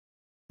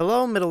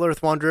Hello,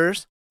 Middle-earth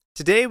wanderers.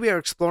 Today we are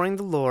exploring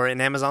the lore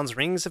in Amazon's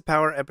Rings of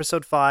Power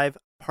Episode 5,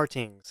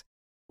 Partings.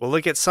 We'll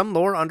look at some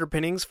lore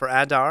underpinnings for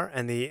Adar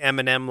and the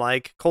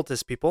Eminem-like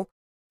cultist people,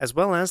 as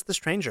well as the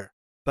Stranger.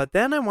 But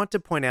then I want to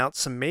point out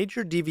some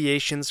major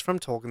deviations from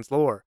Tolkien's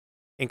lore,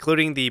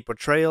 including the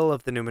portrayal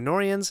of the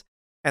Númenóreans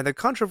and the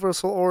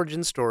controversial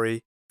origin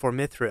story for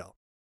Mithril.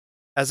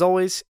 As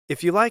always,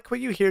 if you like what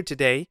you hear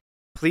today,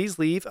 please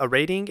leave a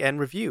rating and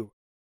review.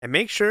 And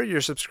make sure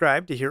you're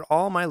subscribed to hear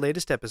all my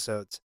latest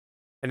episodes.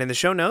 And in the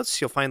show notes,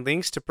 you'll find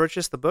links to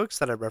purchase the books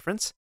that I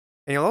reference,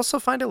 and you'll also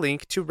find a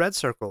link to Red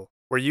Circle,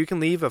 where you can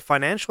leave a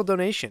financial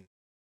donation.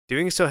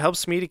 Doing so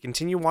helps me to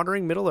continue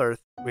wandering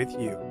Middle-earth with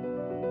you.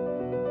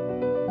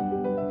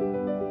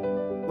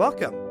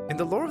 Welcome! In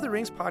the Lore of the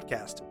Rings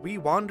podcast, we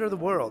wander the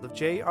world of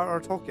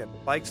J.R.R. Tolkien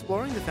by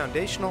exploring the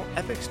foundational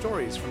epic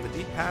stories from the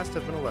deep past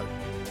of Middle-earth.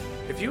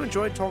 If you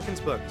enjoyed Tolkien's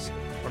books,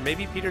 or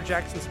maybe Peter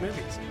Jackson's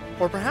movies,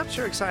 or perhaps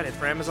you're excited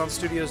for Amazon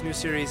Studios' new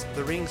series,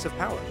 The Rings of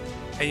Power,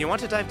 and you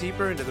want to dive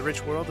deeper into the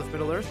rich world of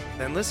Middle-earth,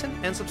 then listen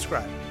and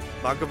subscribe.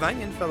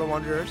 Magavainian, fellow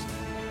wanderers.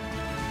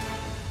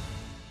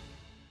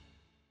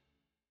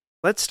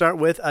 Let's start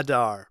with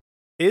Adar.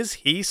 Is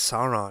he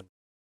Sauron?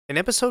 In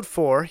Episode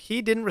 4,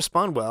 he didn't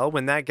respond well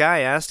when that guy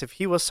asked if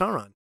he was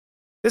Sauron.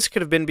 This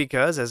could have been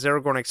because, as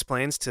Aragorn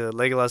explains to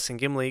Legolas and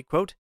Gimli,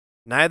 quote,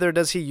 neither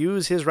does he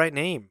use his right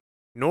name,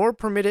 nor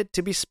permit it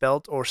to be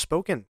spelt or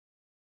spoken.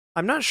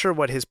 I'm not sure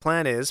what his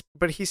plan is,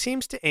 but he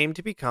seems to aim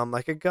to become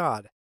like a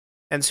god.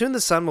 And soon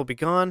the sun will be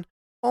gone,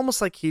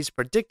 almost like he's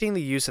predicting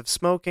the use of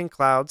smoke and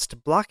clouds to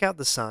block out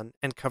the sun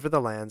and cover the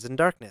lands in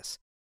darkness.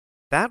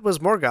 That was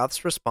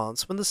Morgoth's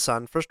response when the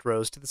sun first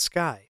rose to the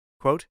sky.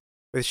 Quote,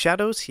 with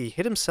shadows he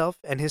hid himself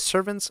and his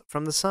servants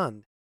from the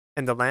sun,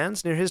 and the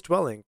lands near his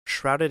dwelling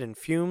shrouded in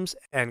fumes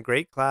and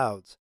great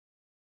clouds.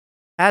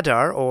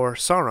 Adar, or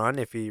Sauron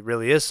if he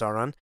really is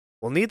Sauron,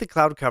 will need the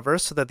cloud cover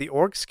so that the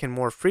orcs can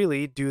more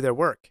freely do their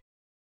work.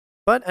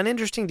 But an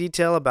interesting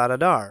detail about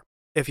Adar,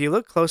 if you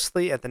look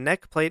closely at the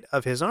neck plate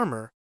of his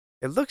armor,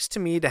 it looks to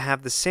me to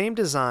have the same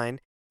design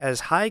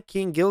as High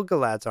King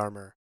Gil-galad's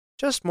armor,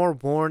 just more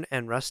worn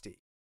and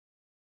rusty.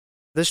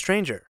 The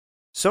Stranger.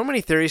 So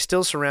many theories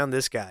still surround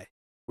this guy.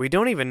 We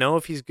don't even know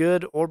if he's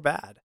good or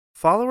bad.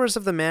 Followers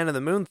of the Man in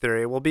the Moon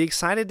theory will be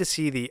excited to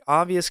see the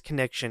obvious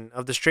connection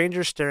of the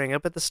Stranger staring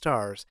up at the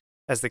stars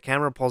as the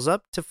camera pulls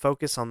up to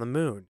focus on the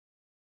moon.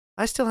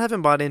 I still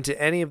haven't bought into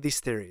any of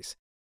these theories,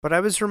 but I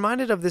was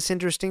reminded of this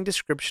interesting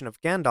description of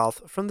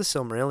Gandalf from the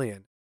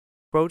Silmarillion.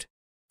 Quote,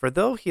 for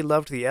though he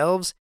loved the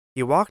elves,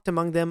 he walked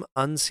among them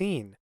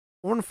unseen,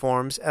 or in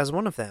forms as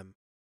one of them,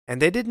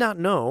 and they did not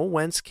know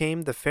whence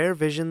came the fair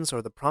visions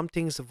or the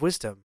promptings of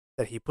wisdom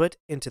that he put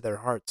into their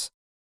hearts.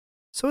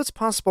 So it's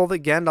possible that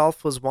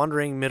Gandalf was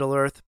wandering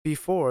Middle-earth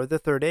before the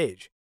Third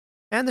Age,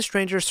 and the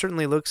Stranger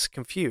certainly looks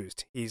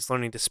confused. He's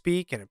learning to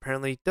speak and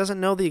apparently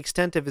doesn't know the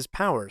extent of his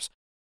powers,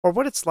 or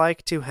what it's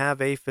like to have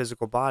a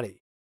physical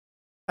body.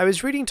 I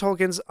was reading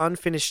Tolkien's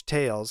Unfinished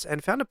Tales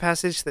and found a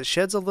passage that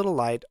sheds a little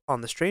light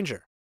on the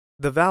Stranger.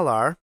 The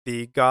Valar,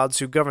 the gods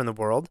who govern the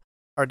world,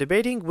 are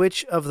debating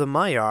which of the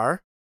Maiar,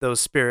 those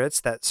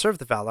spirits that serve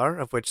the Valar,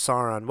 of which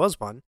Sauron was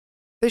one,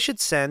 they should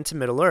send to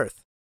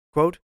Middle-earth.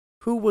 Quote,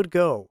 who would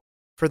go?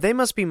 For they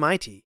must be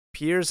mighty,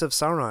 peers of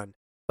Sauron,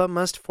 but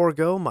must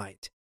forego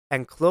might,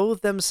 and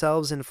clothe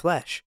themselves in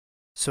flesh,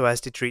 so as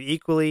to treat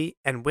equally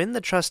and win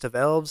the trust of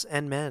elves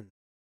and men.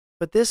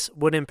 But this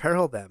would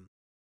imperil them,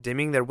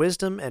 dimming their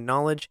wisdom and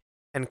knowledge,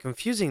 and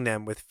confusing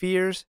them with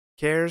fears,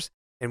 cares,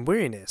 and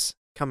weariness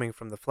coming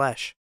from the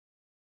flesh.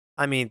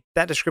 I mean,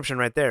 that description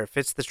right there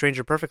fits the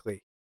Stranger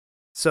perfectly.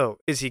 So,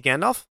 is he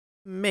Gandalf?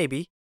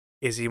 Maybe.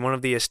 Is he one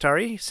of the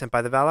Astari sent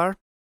by the Valar?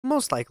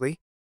 Most likely.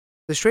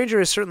 The Stranger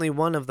is certainly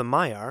one of the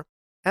Maiar,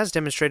 as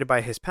demonstrated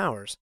by his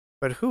powers,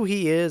 but who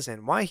he is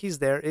and why he's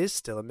there is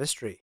still a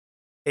mystery.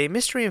 A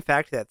mystery, in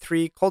fact, that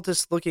three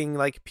cultists-looking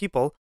like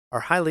people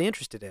are highly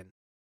interested in.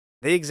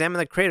 They examine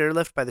the crater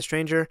left by the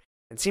Stranger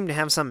and seem to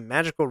have some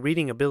magical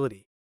reading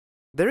ability.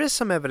 There is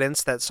some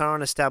evidence that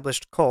Sauron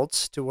established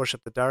cults to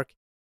worship the dark,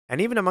 and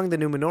even among the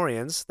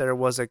Númenóreans there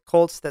was a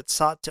cult that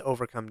sought to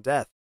overcome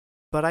death.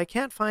 But I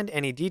can't find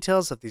any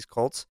details of these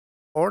cults,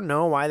 or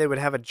know why they would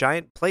have a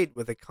giant plate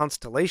with a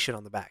constellation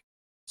on the back,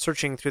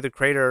 searching through the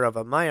crater of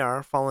a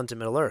Maiar fallen to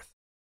Middle-earth.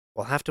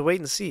 We'll have to wait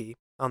and see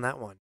on that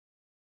one.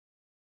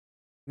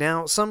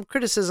 Now, some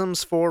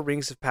criticisms for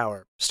Rings of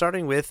Power,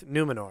 starting with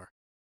Númenor.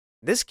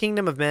 This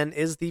kingdom of men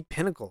is the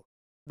pinnacle,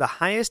 the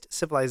highest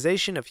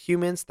civilization of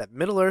humans that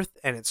Middle-earth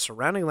and its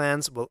surrounding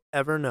lands will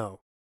ever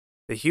know.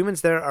 The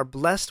humans there are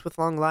blessed with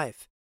long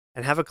life,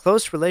 and have a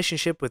close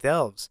relationship with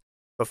elves,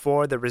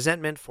 before the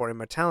resentment for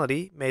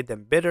immortality made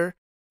them bitter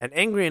and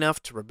angry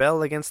enough to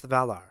rebel against the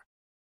Valar.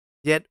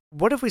 Yet,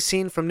 what have we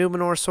seen from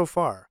Númenor so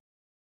far?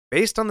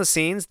 Based on the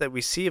scenes that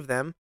we see of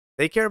them,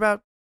 they care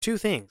about two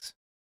things: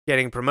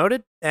 getting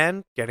promoted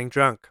and getting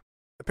drunk.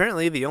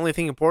 Apparently, the only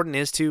thing important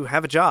is to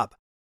have a job,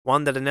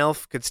 one that an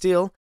elf could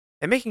steal,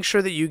 and making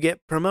sure that you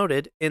get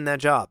promoted in that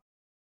job.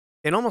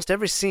 In almost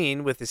every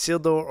scene with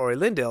Isildur or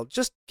Elendil,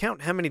 just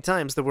count how many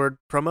times the word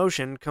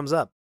promotion comes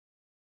up.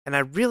 And I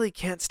really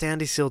can't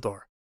stand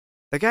Isildur.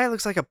 The guy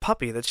looks like a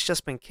puppy that's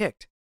just been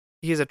kicked.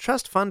 He is a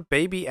trust fund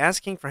baby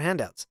asking for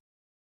handouts.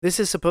 This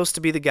is supposed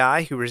to be the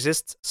guy who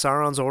resists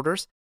Sauron's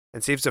orders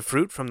and saves the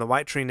fruit from the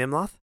White Tree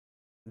Nimloth?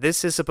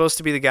 This is supposed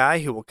to be the guy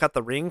who will cut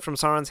the ring from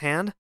Sauron's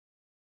hand?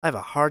 I have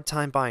a hard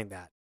time buying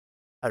that.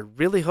 I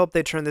really hope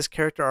they turn this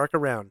character arc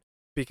around,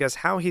 because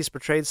how he's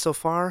portrayed so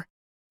far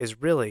is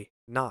really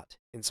not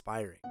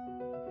inspiring.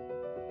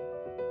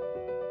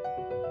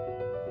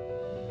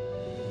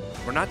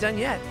 We're not done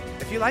yet.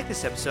 If you like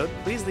this episode,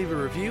 please leave a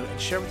review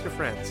and share with your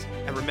friends.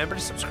 And remember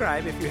to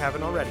subscribe if you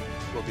haven't already.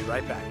 We'll be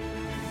right back.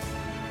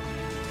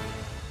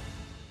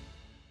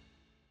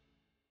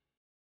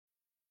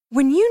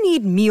 When you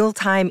need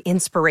mealtime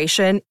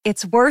inspiration,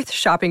 it's worth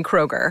shopping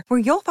Kroger, where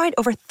you'll find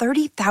over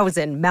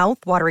 30,000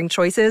 mouth-watering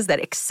choices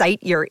that excite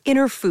your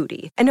inner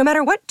foodie. And no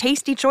matter what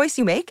tasty choice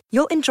you make,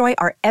 you'll enjoy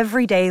our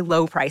everyday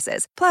low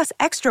prices, plus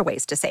extra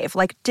ways to save,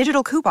 like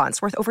digital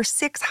coupons worth over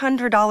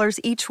 $600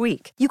 each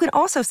week. You can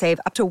also save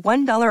up to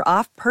 $1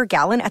 off per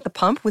gallon at the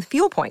pump with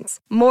fuel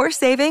points. More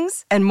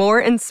savings and more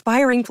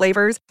inspiring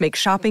flavors make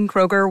shopping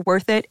Kroger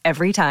worth it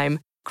every time.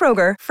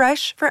 Kroger,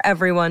 fresh for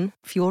everyone.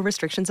 Fuel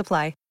restrictions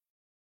apply.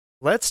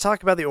 Let's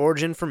talk about the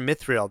origin for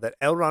Mithril that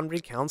Elrond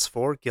recounts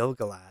for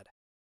Gil-galad.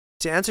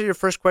 To answer your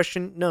first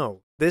question,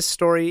 no, this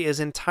story is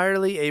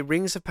entirely a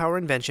Rings of Power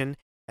invention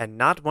and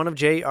not one of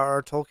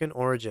J.R.R. Tolkien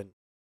origin.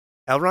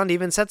 Elrond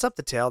even sets up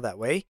the tale that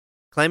way,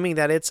 claiming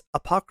that it's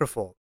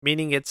apocryphal,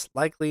 meaning it's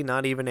likely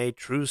not even a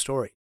true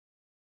story.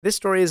 This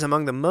story is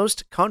among the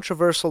most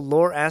controversial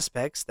lore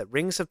aspects that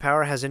Rings of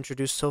Power has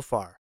introduced so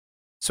far,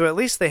 so at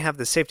least they have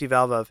the safety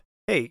valve of,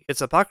 hey, it's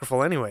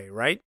apocryphal anyway,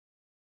 right?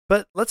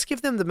 But let's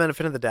give them the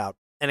benefit of the doubt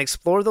and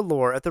explore the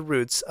lore at the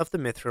roots of the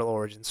Mithril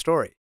origin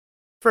story.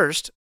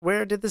 First,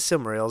 where did the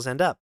Silmarils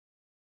end up?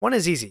 One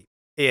is easy.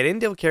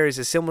 Eärendil carries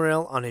a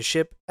Silmaril on his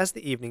ship as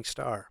the Evening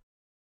Star.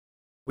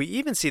 We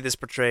even see this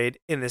portrayed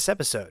in this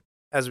episode,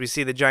 as we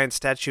see the giant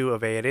statue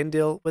of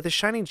Eärendil with a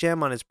shining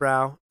gem on his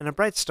brow and a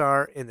bright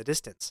star in the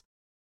distance.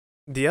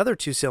 The other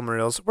two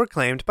Silmarils were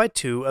claimed by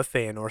two of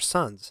Feanor's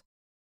sons.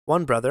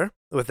 One brother,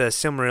 with a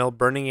Silmaril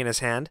burning in his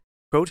hand,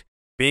 quote,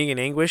 being in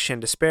anguish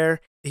and despair,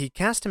 he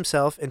cast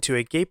himself into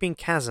a gaping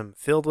chasm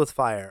filled with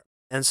fire,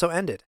 and so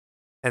ended,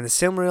 and the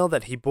Silmaril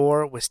that he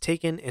bore was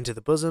taken into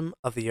the bosom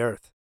of the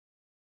earth.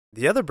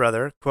 The other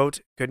brother, quote,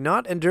 could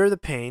not endure the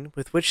pain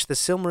with which the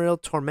Silmaril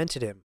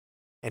tormented him,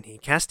 and he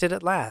cast it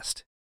at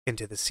last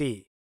into the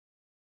sea.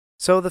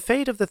 So the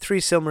fate of the three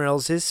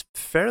Silmarils is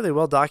fairly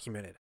well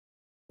documented.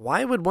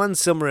 Why would one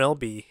Silmaril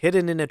be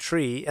hidden in a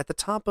tree at the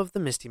top of the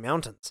Misty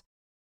Mountains,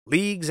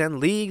 leagues and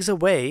leagues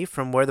away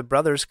from where the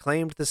brothers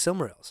claimed the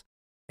Silmarils,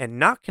 and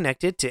not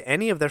connected to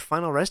any of their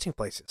final resting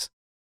places?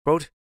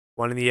 Quote,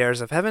 one in the airs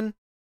of heaven,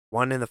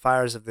 one in the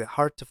fires of the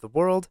heart of the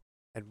world,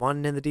 and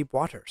one in the deep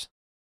waters.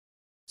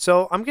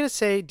 So I'm going to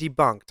say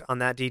debunked on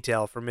that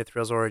detail for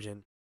Mithril's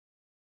origin.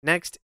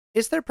 Next,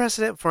 is there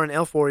precedent for an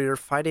elf warrior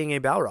fighting a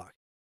Balrog?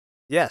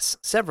 Yes,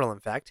 several in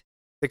fact.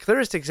 The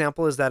clearest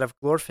example is that of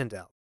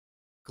Glorfindel.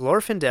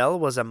 Glorfindel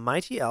was a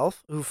mighty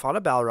elf who fought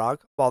a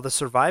Balrog while the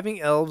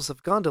surviving elves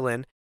of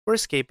Gondolin were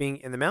escaping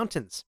in the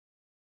mountains.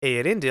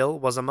 Eärendil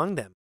was among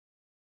them.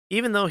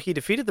 Even though he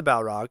defeated the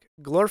Balrog,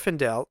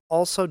 Glorfindel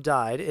also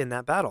died in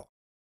that battle.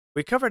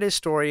 We covered his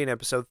story in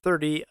episode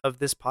 30 of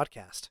this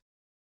podcast.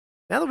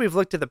 Now that we've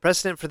looked at the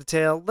precedent for the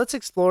tale, let's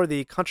explore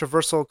the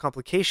controversial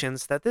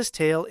complications that this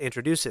tale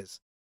introduces.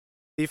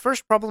 The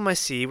first problem I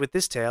see with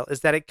this tale is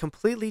that it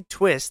completely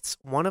twists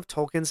one of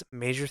Tolkien's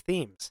major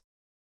themes.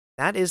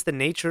 That is the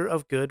nature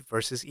of good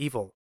versus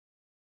evil.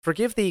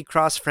 Forgive the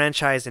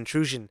cross-franchise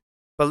intrusion,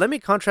 but let me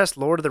contrast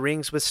Lord of the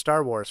Rings with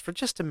Star Wars for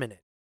just a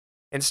minute.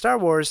 In Star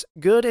Wars,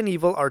 good and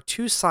evil are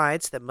two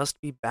sides that must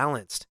be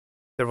balanced.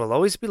 There will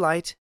always be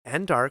light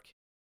and dark,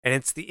 and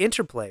it's the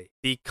interplay,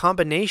 the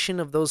combination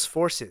of those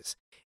forces,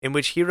 in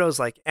which heroes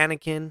like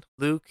Anakin,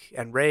 Luke,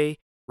 and Rey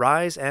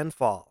rise and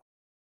fall.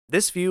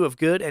 This view of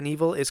good and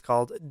evil is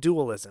called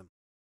dualism.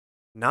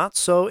 Not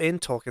so in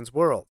Tolkien's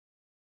world.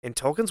 In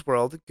Tolkien's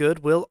world,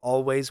 good will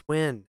always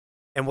win,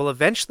 and will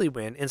eventually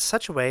win in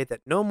such a way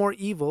that no more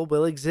evil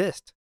will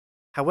exist.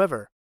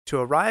 However, to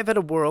arrive at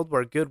a world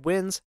where good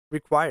wins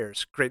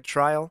requires great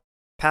trial,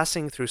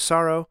 passing through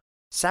sorrow,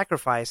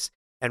 sacrifice,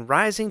 and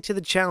rising to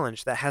the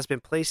challenge that has been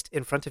placed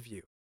in front of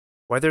you.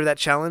 Whether that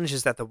challenge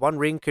is that the One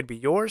Ring could be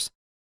yours,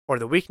 or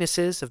the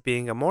weaknesses of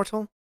being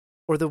immortal,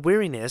 or the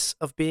weariness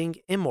of being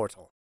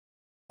immortal.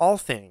 All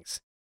things,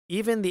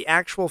 even the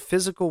actual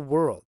physical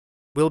world,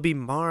 will be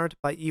marred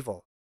by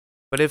evil.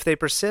 But if they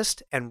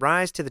persist and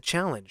rise to the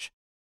challenge,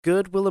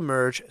 good will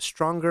emerge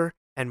stronger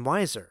and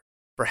wiser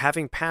for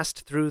having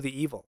passed through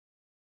the evil.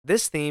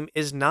 This theme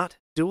is not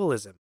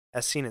dualism,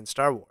 as seen in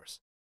Star Wars.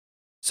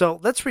 So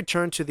let's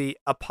return to the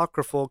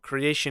apocryphal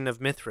creation of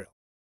Mithril.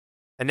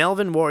 An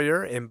elven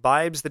warrior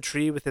imbibes the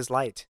tree with his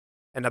light,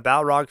 and a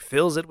Balrog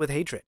fills it with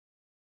hatred.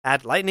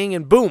 Add lightning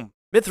and boom,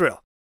 Mithril!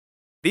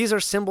 These are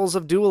symbols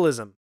of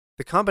dualism,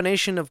 the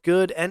combination of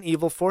good and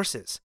evil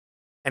forces.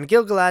 And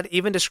Gil-galad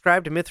even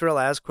described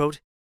Mithril as,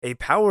 quote, a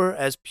power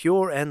as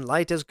pure and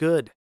light as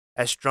good,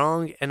 as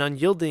strong and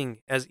unyielding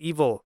as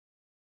evil.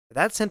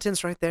 That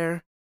sentence right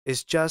there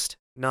is just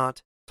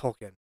not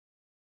Tolkien.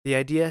 The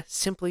idea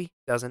simply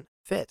doesn't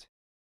fit.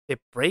 It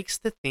breaks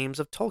the themes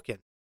of Tolkien.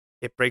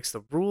 It breaks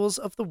the rules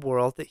of the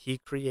world that he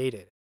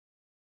created.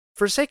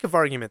 For sake of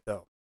argument,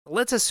 though,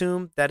 let's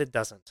assume that it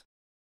doesn't.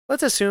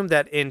 Let's assume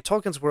that in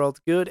Tolkien's world,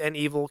 good and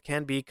evil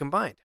can be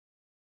combined.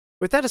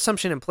 With that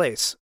assumption in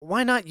place,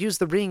 why not use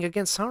the ring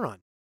against Sauron?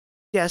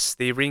 Yes,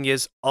 the ring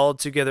is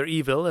altogether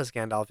evil, as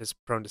Gandalf is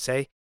prone to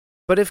say,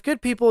 but if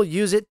good people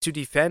use it to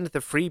defend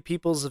the free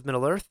peoples of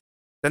Middle-earth,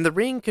 then the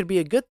ring could be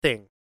a good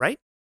thing, right?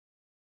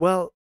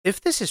 Well, if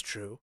this is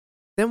true,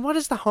 then what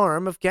is the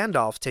harm of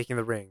Gandalf taking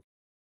the ring?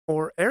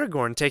 Or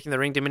Aragorn taking the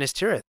ring to Minas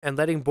Tirith and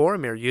letting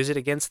Boromir use it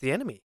against the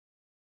enemy?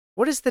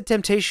 What is the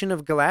temptation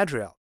of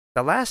Galadriel,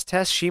 the last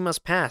test she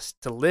must pass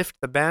to lift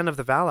the ban of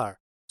the Valar,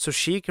 so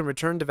she can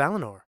return to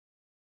Valinor?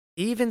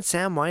 Even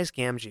Samwise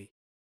Gamgee,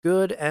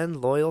 good and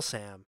loyal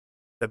Sam,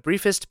 the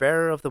briefest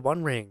bearer of the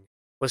One Ring,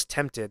 was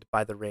tempted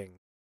by the ring.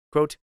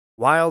 Quote,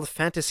 wild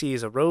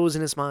fantasies arose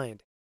in his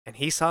mind, and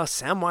he saw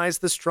Samwise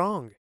the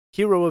Strong,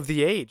 hero of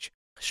the age,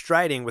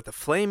 striding with a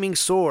flaming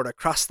sword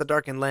across the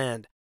darkened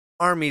land,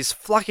 armies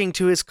flocking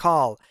to his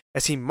call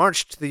as he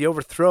marched to the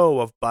overthrow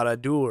of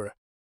Barad-dûr.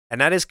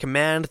 And at his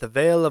command the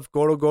Vale of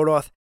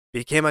Gorogoroth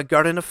became a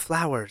garden of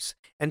flowers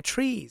and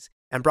trees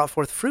and brought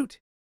forth fruit.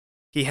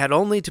 He had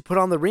only to put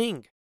on the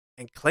ring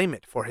and claim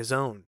it for his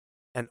own,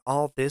 and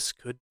all this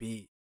could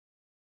be.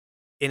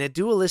 In a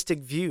dualistic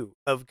view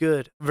of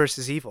good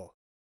versus evil,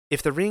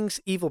 if the ring's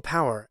evil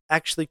power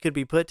actually could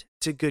be put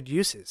to good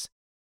uses,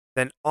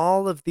 then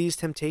all of these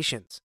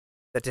temptations,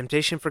 the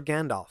temptation for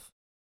Gandalf,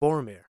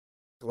 Boromir,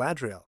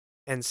 Galadriel,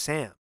 and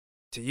Sam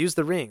to use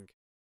the ring,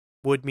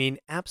 would mean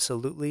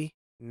absolutely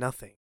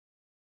nothing.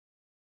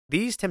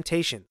 These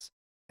temptations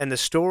and the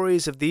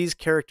stories of these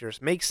characters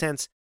make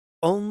sense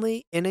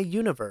only in a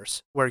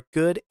universe where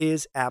good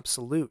is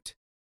absolute.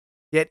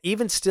 Yet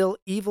even still,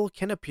 evil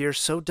can appear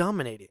so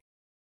dominating.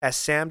 As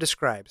Sam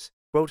describes,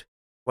 quote,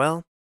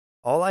 well,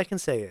 all I can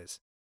say is,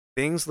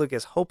 things look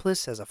as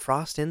hopeless as a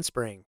frost in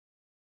spring.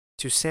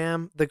 To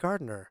Sam the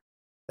gardener,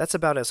 that's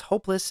about as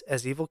hopeless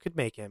as evil could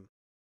make him.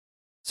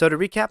 So to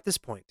recap this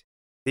point,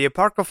 the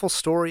apocryphal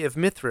story of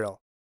Mithril,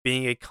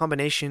 being a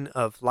combination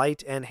of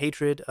light and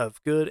hatred,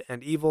 of good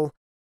and evil,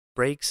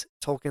 breaks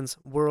Tolkien's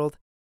world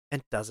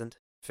and doesn't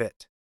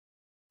fit.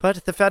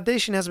 But the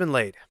foundation has been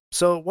laid,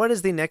 so what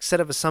is the next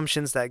set of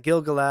assumptions that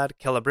Gil-galad,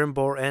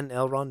 Celebrimbor, and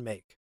Elrond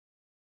make?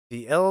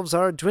 The elves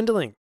are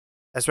dwindling,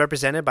 as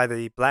represented by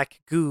the black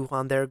goo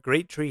on their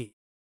great tree.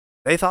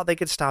 They thought they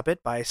could stop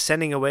it by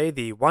sending away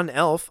the one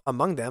elf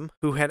among them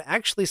who had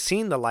actually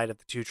seen the light of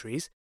the two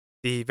trees,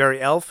 the very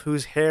elf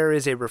whose hair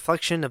is a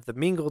reflection of the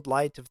mingled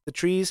light of the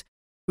trees,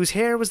 whose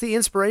hair was the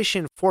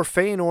inspiration for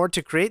Feanor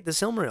to create the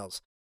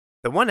Silmarils.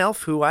 The one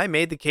elf who I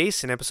made the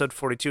case in episode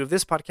 42 of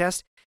this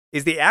podcast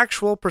is the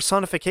actual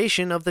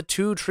personification of the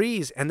two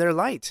trees and their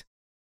light,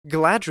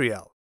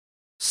 Galadriel.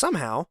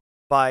 Somehow,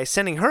 by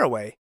sending her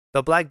away,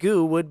 the black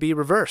goo would be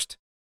reversed.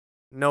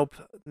 Nope,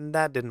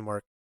 that didn't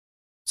work.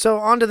 So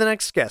on to the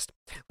next guest.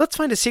 Let's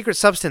find a secret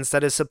substance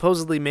that is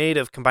supposedly made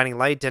of combining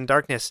light and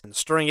darkness and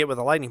stirring it with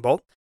a lightning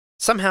bolt,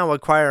 somehow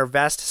acquire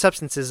vast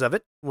substances of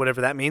it,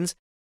 whatever that means,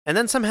 and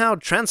then somehow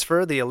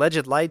transfer the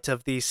alleged light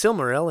of the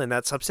Silmaril in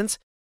that substance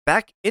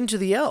back into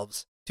the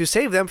elves to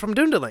save them from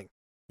dwindling.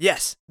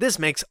 Yes, this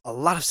makes a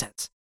lot of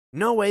sense.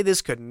 No way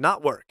this could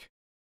not work.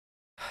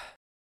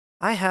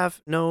 I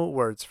have no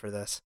words for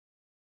this.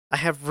 I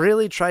have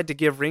really tried to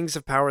give Rings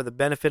of Power the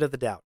benefit of the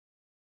doubt,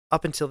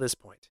 up until this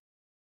point.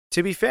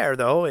 To be fair,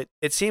 though,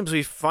 it seems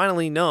we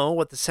finally know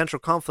what the central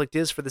conflict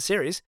is for the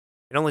series.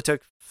 It only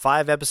took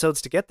 5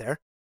 episodes to get there.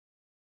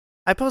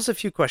 I pose a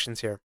few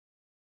questions here.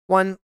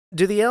 1.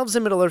 Do the elves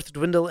in Middle-earth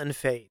dwindle and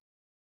fade?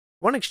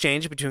 One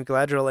exchange between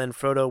Galadriel and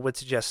Frodo would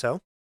suggest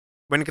so.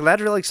 When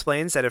Galadriel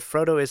explains that if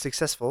Frodo is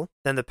successful,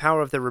 then the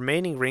power of the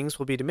remaining rings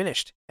will be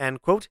diminished,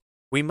 and, quote,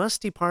 we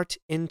must depart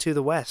into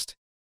the west,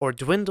 or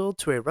dwindle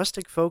to a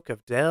rustic folk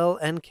of dell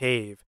and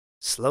cave,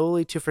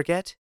 slowly to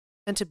forget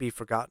and to be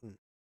forgotten.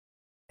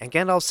 And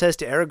Gandalf says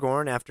to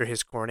Aragorn after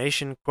his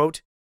coronation,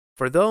 quote,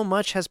 for though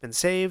much has been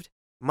saved,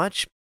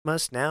 much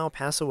must now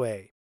pass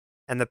away,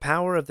 and the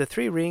power of the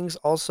 3 rings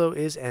also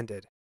is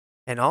ended,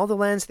 and all the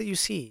lands that you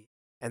see,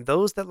 and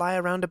those that lie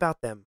around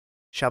about them,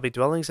 shall be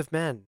dwellings of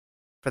men,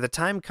 for the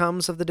time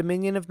comes of the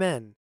dominion of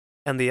men,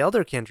 and the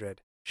elder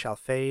kindred shall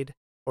fade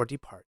or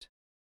depart.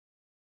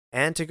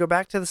 And to go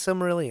back to the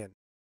Silmarillion,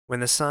 when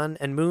the sun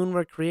and moon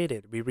were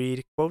created, we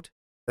read, quote,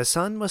 the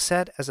sun was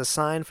set as a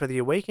sign for the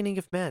awakening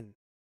of men,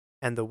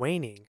 and the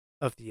waning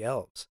of the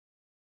elves.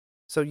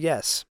 So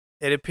yes,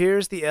 it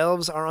appears the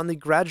elves are on the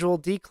gradual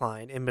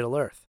decline in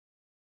Middle-earth.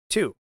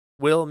 2.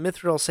 Will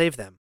Mithril save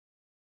them?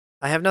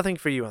 I have nothing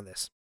for you on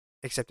this,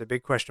 except a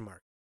big question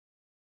mark.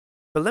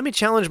 But let me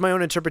challenge my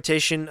own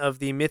interpretation of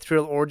the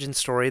Mithril origin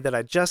story that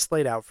I just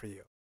laid out for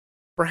you.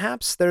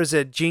 perhaps there's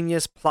a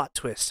genius plot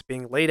twist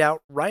being laid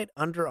out right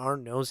under our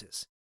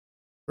noses.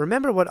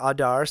 Remember what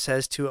Adar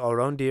says to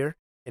Arondir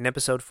in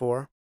episode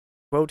 4?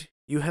 Quote,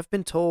 "You have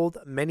been told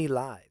many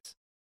lies.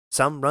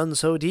 Some run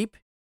so deep,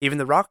 even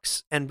the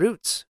rocks and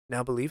roots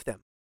now believe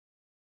them."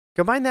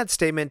 Combine that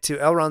statement to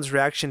Elrond's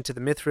reaction to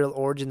the Mithril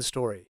origin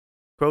story.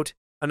 Quote,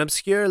 "An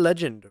obscure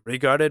legend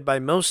regarded by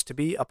most to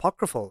be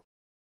apocryphal."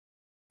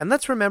 And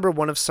let's remember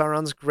one of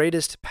Sauron's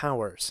greatest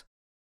powers,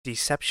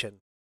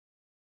 deception.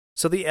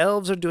 So the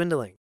elves are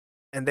dwindling,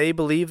 and they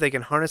believe they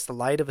can harness the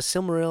light of a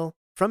Silmaril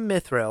from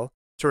Mithril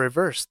to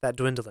reverse that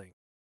dwindling.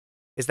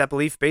 Is that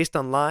belief based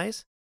on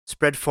lies,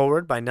 spread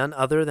forward by none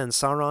other than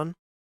Sauron?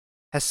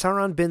 Has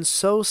Sauron been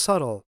so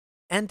subtle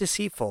and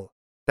deceitful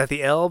that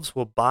the elves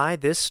will buy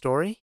this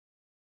story?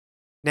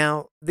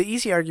 Now, the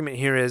easy argument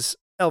here is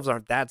elves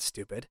aren't that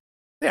stupid.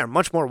 They are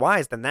much more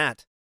wise than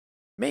that.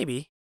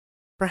 Maybe.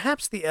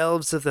 Perhaps the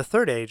elves of the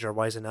Third Age are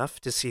wise enough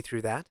to see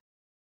through that.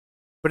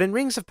 But in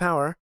Rings of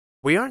Power,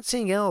 we aren't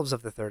seeing elves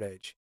of the Third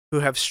Age, who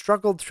have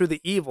struggled through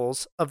the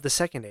evils of the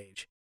Second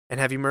Age and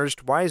have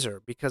emerged wiser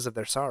because of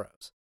their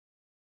sorrows.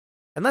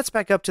 And let's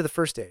back up to the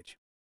First Age.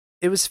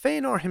 It was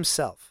Fëanor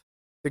himself,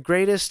 the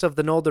greatest of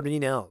the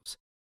Noldorin elves,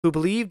 who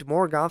believed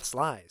Morgoth's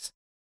lies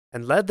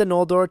and led the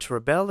Noldor to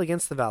rebel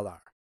against the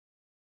Valar.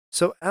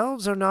 So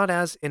elves are not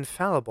as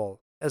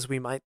infallible as we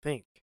might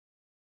think.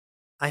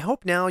 I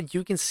hope now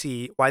you can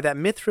see why that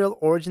Mithril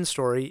origin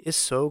story is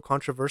so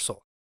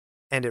controversial,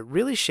 and it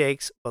really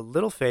shakes what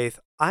little faith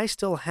I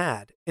still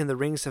had in the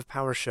Rings of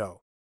Power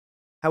show.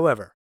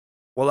 However,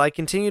 will I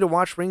continue to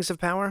watch Rings of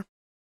Power?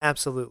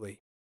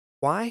 Absolutely.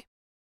 Why?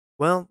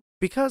 Well,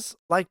 because,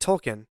 like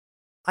Tolkien,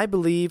 I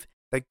believe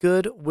that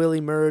good will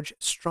emerge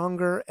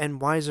stronger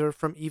and wiser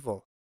from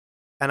evil.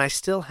 And I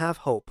still have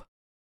hope.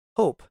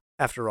 Hope,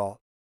 after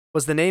all,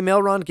 was the name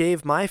Elrond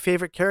gave my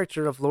favorite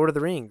character of Lord of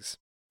the Rings,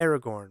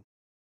 Aragorn.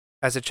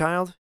 As a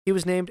child, he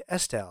was named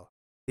Estel,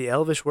 the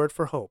Elvish word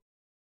for hope.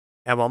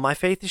 And while my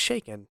faith is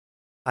shaken,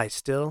 I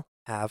still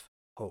have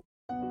hope.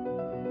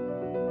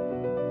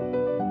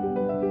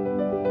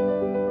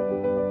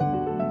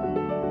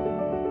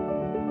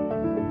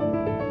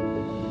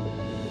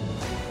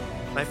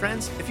 My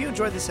friends, if you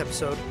enjoyed this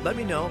episode, let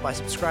me know by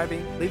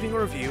subscribing, leaving a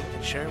review,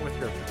 and sharing with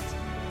your friends.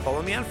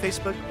 Follow me on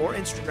Facebook or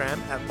Instagram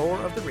at Lore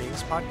of the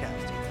Rings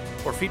Podcast.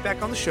 For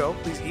feedback on the show,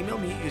 please email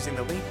me using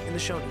the link in the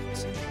show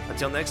notes.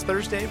 Until next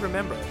Thursday,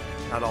 remember,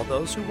 not all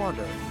those who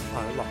wander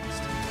are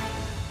lost.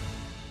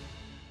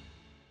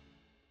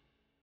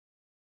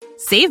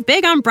 Save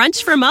big on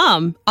brunch for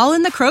mom, all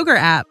in the Kroger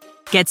app.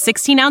 Get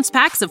 16-ounce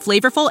packs of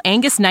flavorful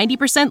Angus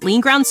 90%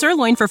 lean ground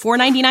sirloin for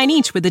 $4.99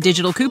 each with a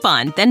digital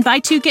coupon. Then buy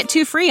 2, get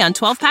 2 free on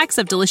 12 packs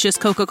of delicious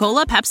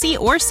Coca-Cola, Pepsi,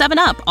 or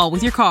 7-Up, all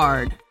with your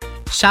card.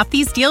 Shop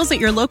these deals at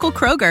your local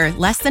Kroger,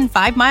 less than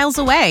 5 miles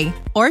away.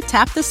 Or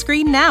tap the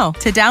screen now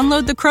to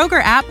download the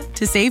Kroger app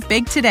to save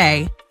big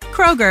today.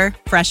 Kroger,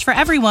 fresh for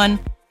everyone.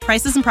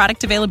 Prices and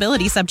product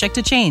availability subject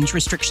to change.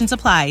 Restrictions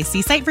apply.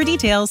 See site for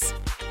details.